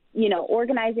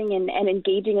 organizing and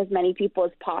engaging as many people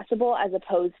as possible, as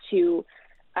opposed to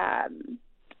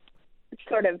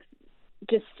sort of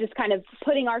just kind of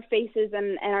putting our faces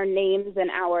and our names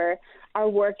and our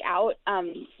work out,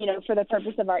 for the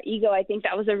purpose of our ego. I think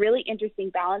that was a really interesting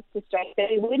balance to strike that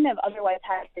we wouldn't have otherwise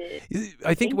had to.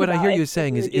 I think what I hear you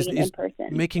saying is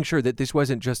making sure that this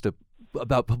wasn't just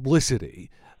about publicity,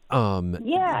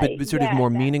 but sort of more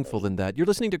meaningful than that. You're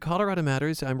listening to Colorado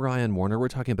Matters. I'm Ryan Warner. We're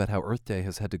talking about how Earth Day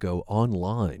has had to go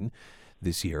online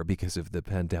this year because of the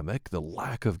pandemic, the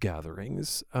lack of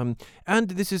gatherings. And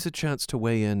this is a chance to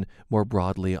weigh in more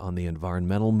broadly on the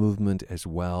environmental movement as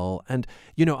well. And,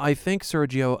 I think,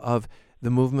 Sergio, of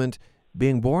the movement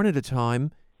being born at a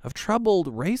time of troubled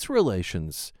race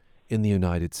relations in the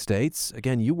United States.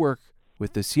 Again, you work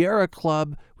with the Sierra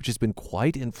Club, which has been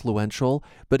quite influential,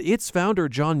 but its founder,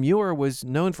 John Muir, was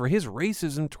known for his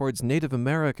racism towards Native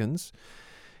Americans.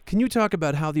 Can you talk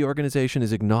about how the organization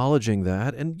is acknowledging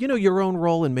that and, your own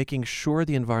role in making sure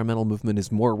the environmental movement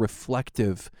is more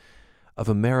reflective of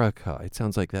America? It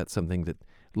sounds like that's something that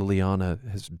Liliana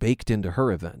has baked into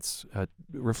her events.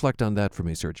 Reflect on that for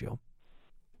me, Sergio.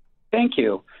 Thank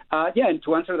you. And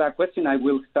to answer that question, I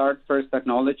will start first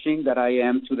acknowledging that I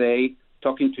am today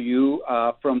talking to you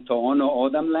from Tohono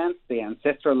O'odham lands, the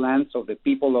ancestral lands of the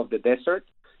people of the desert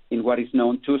in what is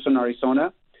known Tucson,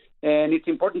 Arizona. And it's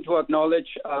important to acknowledge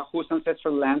whose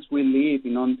ancestral lands we live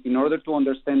in order to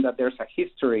understand that there's a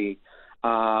history,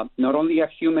 not only a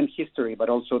human history, but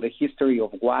also the history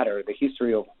of water, the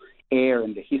history of air,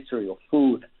 and the history of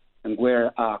food, and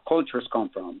where cultures come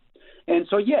from. And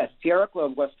so, yes, Sierra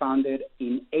Club was founded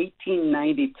in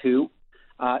 1892.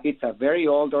 It's a very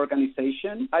old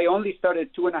organization. I only started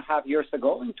 2.5 years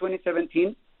ago in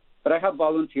 2017, but I have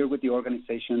volunteered with the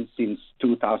organization since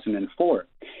 2004.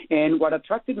 And what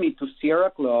attracted me to Sierra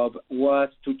Club was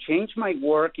to change my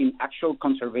work in actual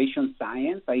conservation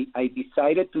science. I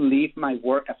decided to leave my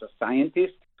work as a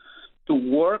scientist to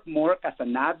work more as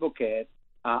an advocate.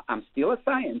 I'm still a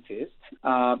scientist,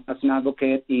 as an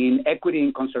advocate in equity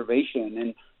and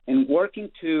conservation, and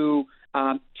working to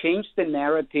change the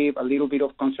narrative a little bit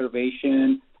of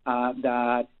conservation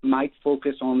that might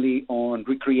focus only on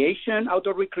recreation,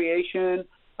 outdoor recreation,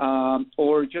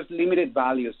 or just limited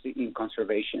values in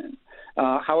conservation.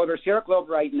 However, Sierra Club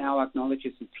right now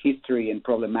acknowledges its history and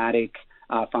problematic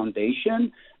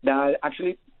foundation that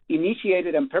actually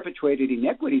initiated and perpetuated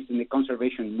inequities in the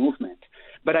conservation movement.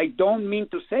 But I don't mean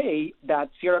to say that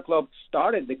Sierra Club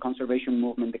started the conservation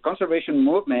movement. The conservation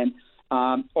movement,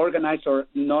 organized or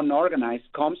non-organized,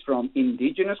 comes from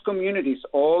indigenous communities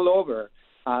all over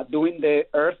doing the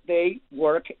Earth Day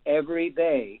work every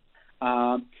day.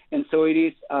 And so it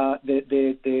is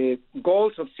the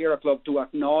goals of Sierra Club to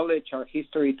acknowledge our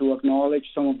history, to acknowledge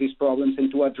some of these problems,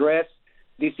 and to address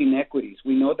these inequities.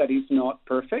 We know that it's not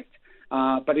perfect,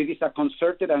 but it is a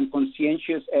concerted and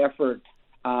conscientious effort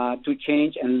to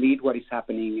change and lead what is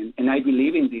happening, and I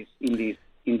believe in this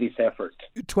effort.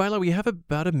 Twyla, we have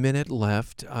about a minute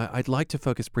left. I'd like to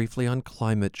focus briefly on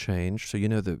climate change. So,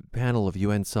 the panel of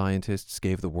UN scientists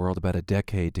gave the world about a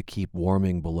decade to keep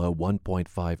warming below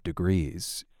 1.5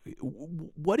 degrees.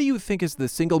 What do you think is the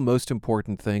single most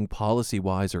important thing,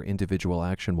 policy-wise or individual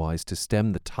action-wise, to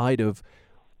stem the tide of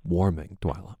warming,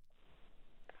 Twyla?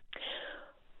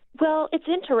 Well, it's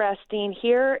interesting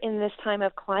here in this time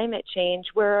of climate change.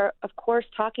 We're, of course,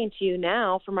 talking to you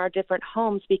now from our different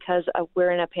homes because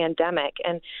we're in a pandemic.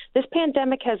 And this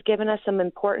pandemic has given us some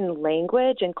important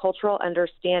language and cultural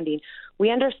understanding.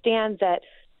 We understand that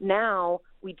now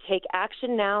we take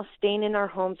action now, staying in our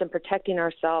homes and protecting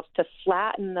ourselves to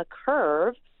flatten the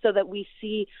curve so that we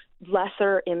see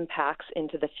lesser impacts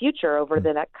into the future over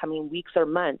the next coming weeks or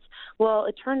months. Well,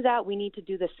 it turns out we need to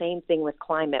do the same thing with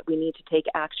climate. We need to take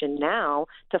action now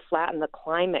to flatten the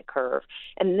climate curve.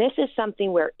 And this is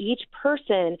something where each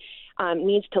person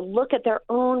needs to look at their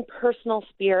own personal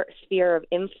sphere of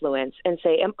influence and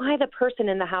say, am I the person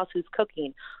in the house who's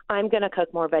cooking? I'm going to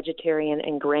cook more vegetarian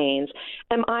and grains.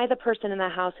 Am I the person in the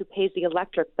house who pays the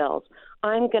electric bills?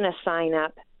 I'm going to sign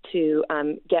up to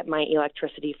get my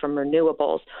electricity from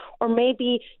renewables. Or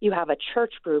maybe you have a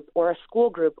church group or a school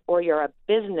group, or you're a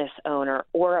business owner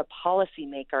or a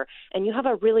policymaker, and you have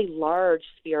a really large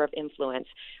sphere of influence.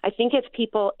 I think it's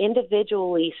people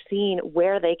individually seeing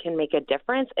where they can make a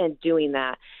difference and doing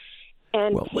that.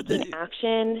 And taking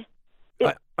action,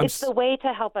 it's the way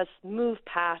to help us move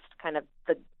past kind of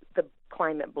the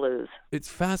climate blues. It's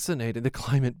fascinating, the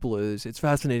climate blues. It's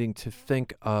fascinating to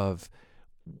think of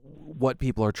what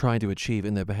people are trying to achieve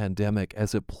in the pandemic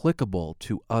as applicable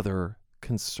to other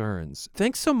concerns.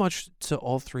 Thanks so much to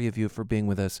all three of you for being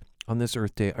with us on this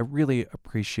Earth Day. I really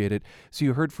appreciate it. So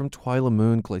you heard from Twyla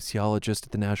Moon, glaciologist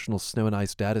at the National Snow and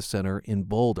Ice Data Center in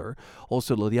Boulder.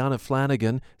 Also Liliana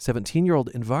Flanagan, 17-year-old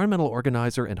environmental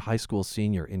organizer and high school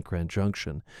senior in Grand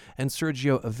Junction. And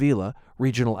Sergio Avila,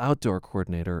 regional outdoor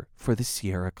coordinator for the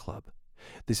Sierra Club.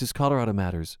 This is Colorado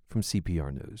Matters from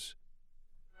CPR News.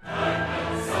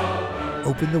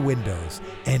 Open the windows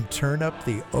and turn up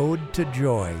the ode to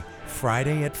joy.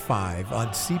 Friday at 5 on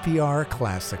CPR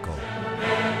Classical.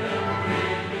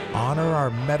 Honor our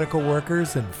medical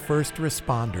workers and first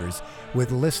responders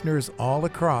with listeners all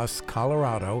across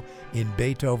Colorado in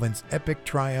Beethoven's epic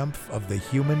triumph of the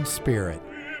human spirit.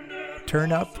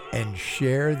 Turn up and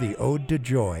share the Ode to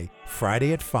Joy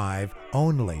Friday at 5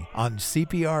 only on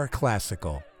CPR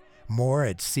Classical. More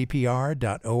at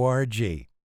cpr.org.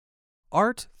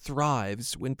 Art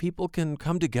thrives when people can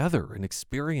come together and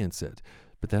experience it,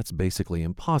 but that's basically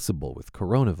impossible with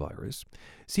coronavirus.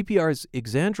 CPR's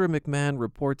Exandra McMahon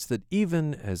reports that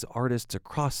even as artists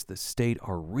across the state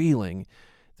are reeling,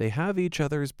 they have each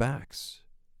other's backs.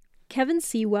 Kevin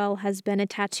Sewell has been a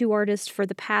tattoo artist for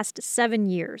the past 7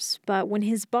 years, but when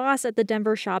his boss at the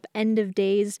Denver shop End of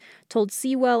Days told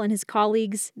Sewell and his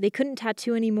colleagues they couldn't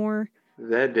tattoo anymore,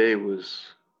 that day was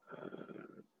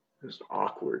just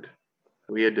awkward.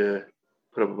 We had to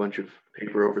put up a bunch of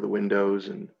paper over the windows,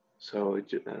 and so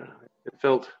it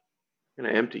felt kind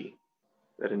of empty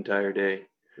that entire day.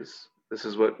 This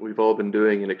is what we've all been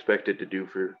doing and expected to do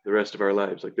for the rest of our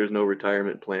lives. Like, there's no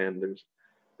retirement plan.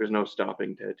 There's no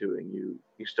stopping tattooing.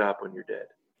 You stop when you're dead.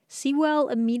 Sewell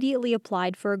immediately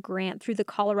applied for a grant through the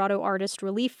Colorado Artist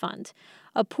Relief Fund,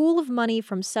 a pool of money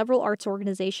from several arts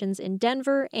organizations in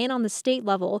Denver and on the state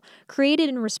level created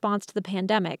in response to the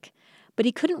pandemic. But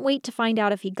he couldn't wait to find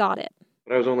out if he got it.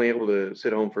 I was only able to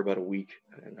sit home for about a week,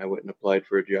 and I went and applied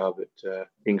for a job at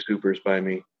King Soopers by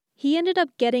me. He ended up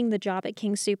getting the job at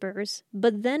King Soopers,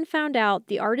 but then found out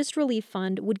the Artist Relief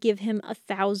Fund would give him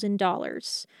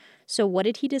 $1,000. So what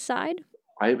did he decide?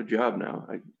 I have a job now.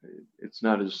 It's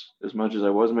not as much as I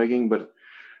was making, but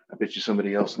I bet you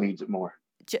somebody else needs it more.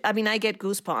 I mean, I get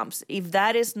goosebumps. If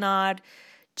that is not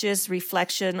just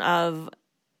reflection of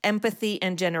empathy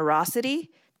and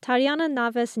generosity. Tariana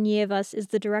Navas-Nievas is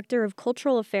the Director of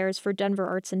Cultural Affairs for Denver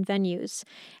Arts and Venues,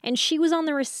 and she was on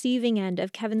the receiving end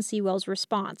of Kevin Sewell's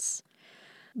response.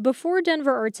 Before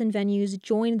Denver Arts and Venues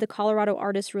joined the Colorado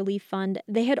Artist Relief Fund,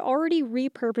 they had already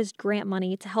repurposed grant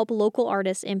money to help local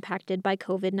artists impacted by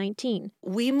COVID-19.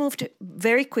 We moved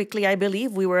very quickly, I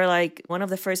believe. We were like one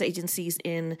of the first agencies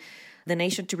in the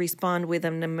nation to respond with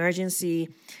an emergency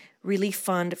relief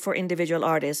fund for individual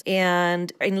artists.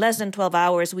 And in less than 12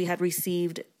 hours, we had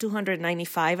received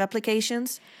 295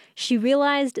 applications. She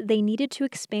realized they needed to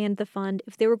expand the fund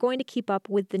if they were going to keep up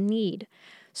with the need.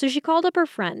 So she called up her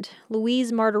friend,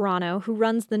 Louise Martirano, who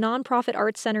runs the nonprofit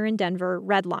arts center in Denver,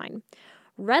 Redline.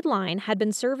 Redline had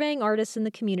been surveying artists in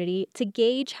the community to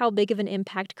gauge how big of an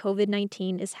impact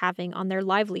COVID-19 is having on their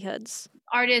livelihoods.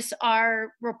 Artists are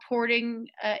reporting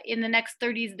in the next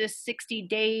 30 to 60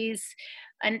 days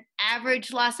an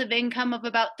average loss of income of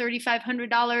about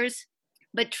 $3,500.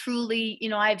 But truly,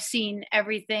 I've seen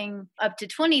everything up to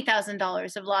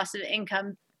 $20,000 of loss of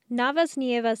income.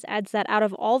 Navas-Nievas adds that out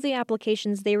of all the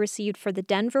applications they received for the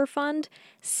Denver Fund,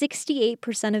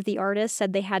 68% of the artists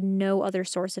said they had no other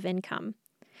source of income.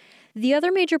 The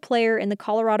other major player in the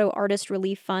Colorado Artist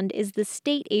Relief Fund is the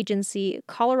state agency,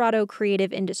 Colorado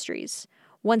Creative Industries.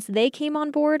 Once they came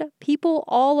on board, people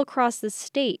all across the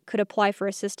state could apply for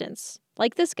assistance,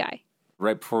 like this guy.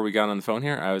 Right before we got on the phone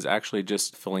here, I was actually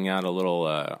just filling out a little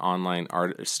online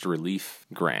artist relief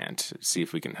grant to see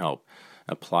if we can help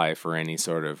apply for any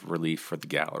sort of relief for the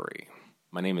gallery.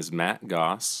 My name is Matt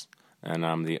Goss, and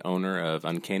I'm the owner of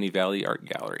Uncanny Valley Art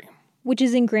Gallery, which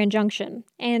is in Grand Junction.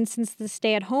 And since the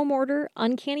stay-at-home order,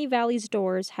 Uncanny Valley's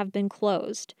doors have been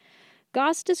closed.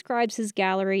 Goss describes his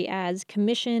gallery as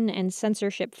commission and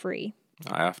censorship-free.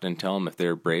 I often tell them if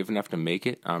they're brave enough to make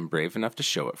it, I'm brave enough to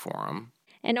show it for them.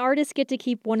 And artists get to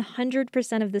keep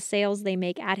 100% of the sales they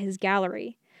make at his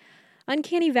gallery.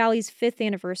 Uncanny Valley's 5th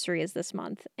anniversary is this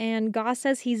month, and Goss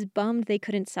says he's bummed they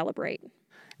couldn't celebrate.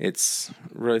 It's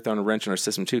really thrown a wrench in our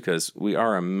system, too, because we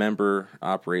are a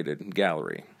member-operated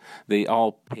gallery. They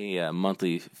all pay a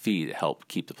monthly fee to help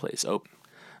keep the place open.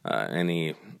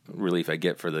 Any relief I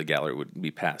get for the gallery would be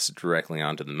passed directly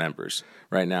on to the members.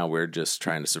 Right now, we're just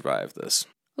trying to survive this.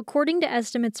 According to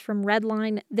estimates from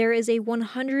Redline, there is a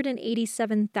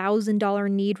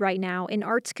 $187,000 need right now in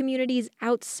arts communities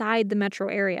outside the metro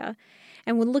area.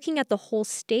 And when looking at the whole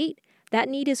state, that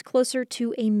need is closer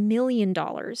to $1 million.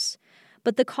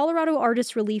 But the Colorado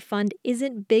Artist Relief Fund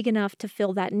isn't big enough to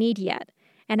fill that need yet.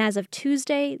 And as of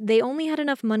Tuesday, they only had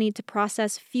enough money to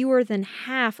process fewer than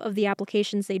half of the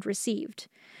applications they'd received.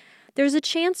 There's a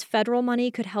chance federal money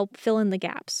could help fill in the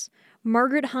gaps.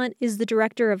 Margaret Hunt is the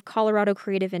director of Colorado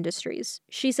Creative Industries.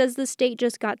 She says the state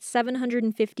just got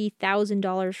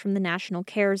 $750,000 from the National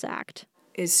CARES Act.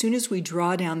 As soon as we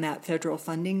draw down that federal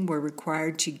funding, we're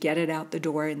required to get it out the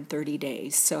door in 30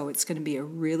 days. So it's going to be a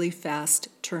really fast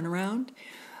turnaround.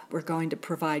 We're going to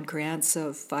provide grants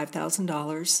of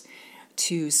 $5,000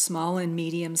 to small and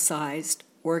medium-sized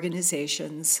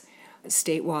organizations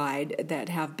statewide that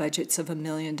have budgets of $1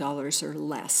 million or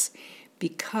less,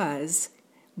 because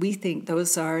we think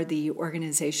those are the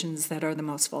organizations that are the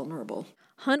most vulnerable.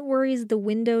 Hunt worries the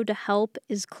window to help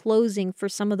is closing for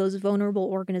some of those vulnerable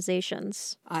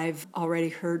organizations. I've already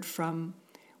heard from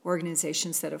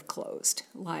organizations that have closed,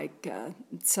 like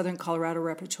Southern Colorado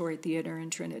Repertory Theater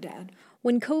in Trinidad.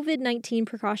 When COVID-19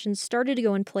 precautions started to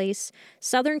go in place,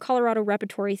 Southern Colorado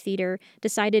Repertory Theater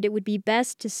decided it would be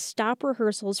best to stop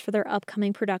rehearsals for their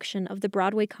upcoming production of the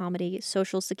Broadway comedy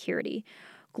Social Security.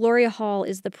 Gloria Hall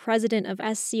is the president of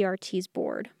SCRT's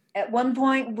board. At one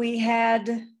point, we had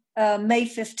May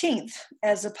 15th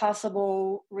as a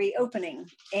possible reopening.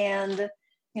 And,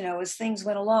 as things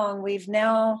went along, we've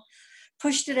now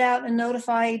pushed it out and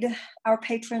notified our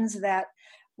patrons that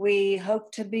we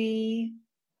hope to be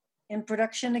in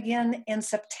production again in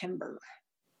September.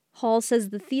 Hall says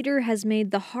the theater has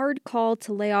made the hard call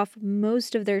to lay off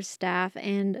most of their staff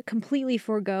and completely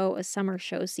forego a summer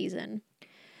show season.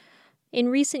 In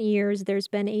recent years, there's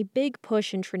been a big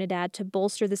push in Trinidad to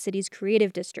bolster the city's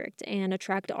creative district and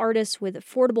attract artists with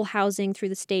affordable housing through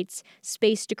the state's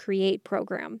Space to Create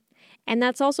program. And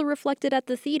that's also reflected at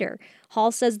the theater.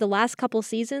 Hall says the last couple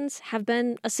seasons have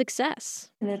been a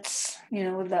success. And it's,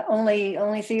 the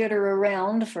only theater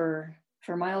around for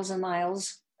miles and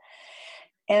miles.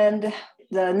 And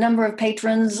the number of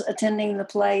patrons attending the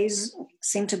plays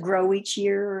seem to grow each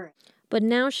year. But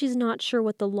now she's not sure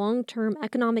what the long-term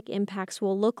economic impacts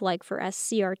will look like for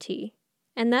SCRT.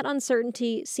 And that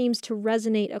uncertainty seems to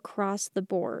resonate across the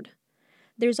board.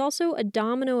 There's also a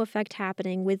domino effect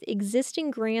happening with existing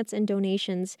grants and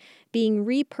donations being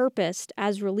repurposed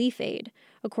as relief aid,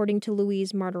 according to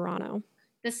Louise Martirano.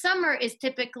 The summer is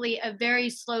typically a very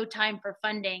slow time for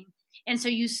funding. And so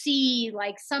you see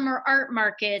like summer art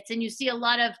markets, and you see a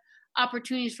lot of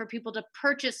opportunities for people to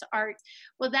purchase art.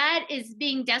 Well, that is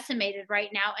being decimated right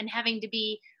now and having to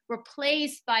be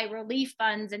replaced by relief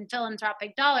funds and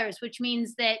philanthropic dollars, which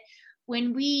means that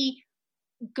when we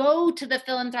go to the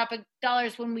philanthropic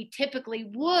dollars when we typically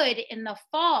would in the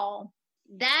fall,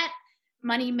 that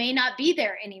money may not be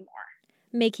there anymore,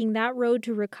 making that road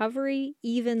to recovery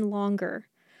even longer.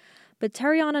 But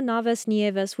Tariana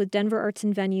Navas-Nieves with Denver Arts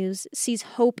and Venues sees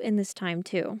hope in this time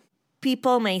too.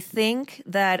 People may think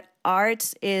that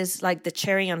arts is like the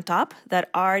cherry on top, that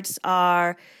arts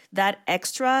are that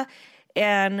extra.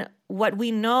 And what we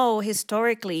know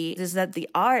historically is that the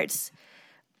arts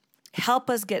help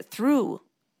us get through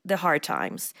the hard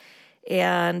times.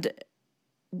 And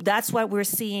that's what we're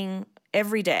seeing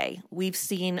every day. We've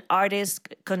seen artists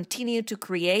continue to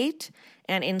create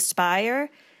and inspire,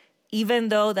 even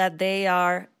though that they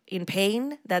are in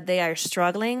pain, that they are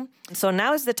struggling. So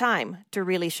now is the time to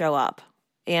really show up.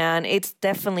 And it's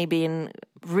definitely been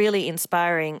really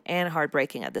inspiring and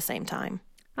heartbreaking at the same time.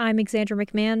 I'm Alexandra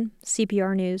McMahon,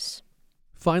 CPR News.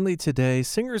 Finally today,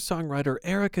 singer-songwriter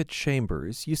Erica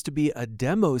Chambers used to be a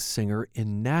demo singer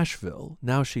in Nashville.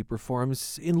 Now she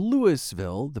performs in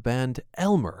Louisville, the band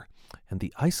Elmer. And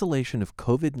the isolation of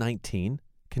COVID-19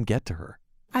 can get to her.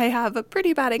 I have a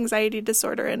pretty bad anxiety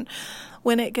disorder, and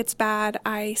when it gets bad,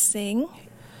 I sing.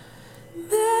 Make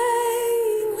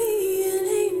me an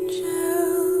angel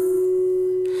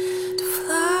to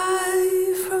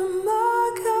fly from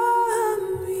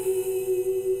Montgomery.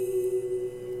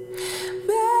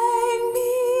 Make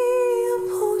me a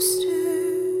poster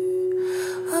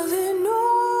of an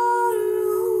Oreo.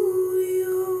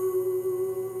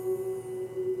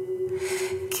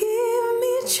 Give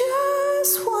me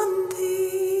just one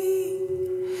thing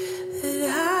that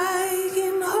I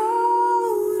can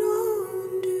hold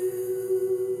on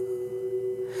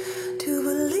to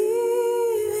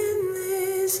believe in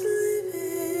this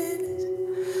living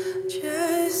is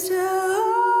just a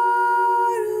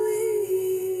hard way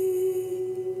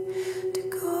to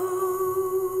go.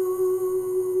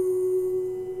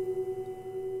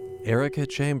 Erica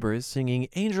Chambers singing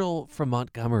Angel from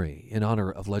Montgomery in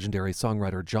honor of legendary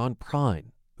songwriter John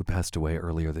Prine, who passed away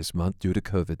earlier this month due to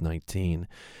COVID-19.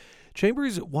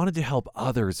 Chambers wanted to help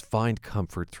others find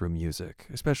comfort through music,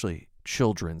 especially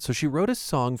children. So she wrote a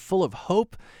song full of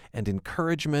hope and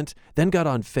encouragement, then got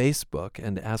on Facebook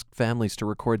and asked families to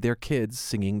record their kids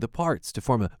singing the parts to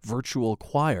form a virtual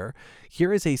choir.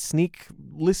 Here is a sneak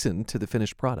listen to the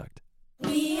finished product.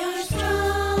 We are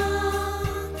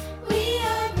strong, we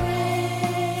are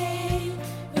brave,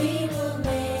 we will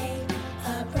make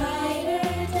a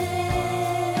brighter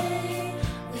day.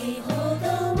 We hold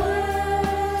the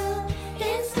world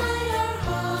inside our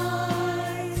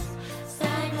hearts,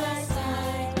 side by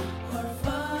side or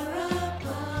far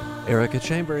Erica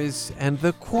Chambers and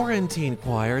the Quarantine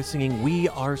Choir singing We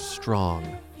Are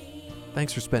Strong.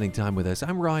 Thanks for spending time with us.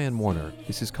 I'm Ryan Warner.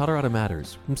 This is Colorado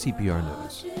Matters from CPR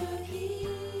News.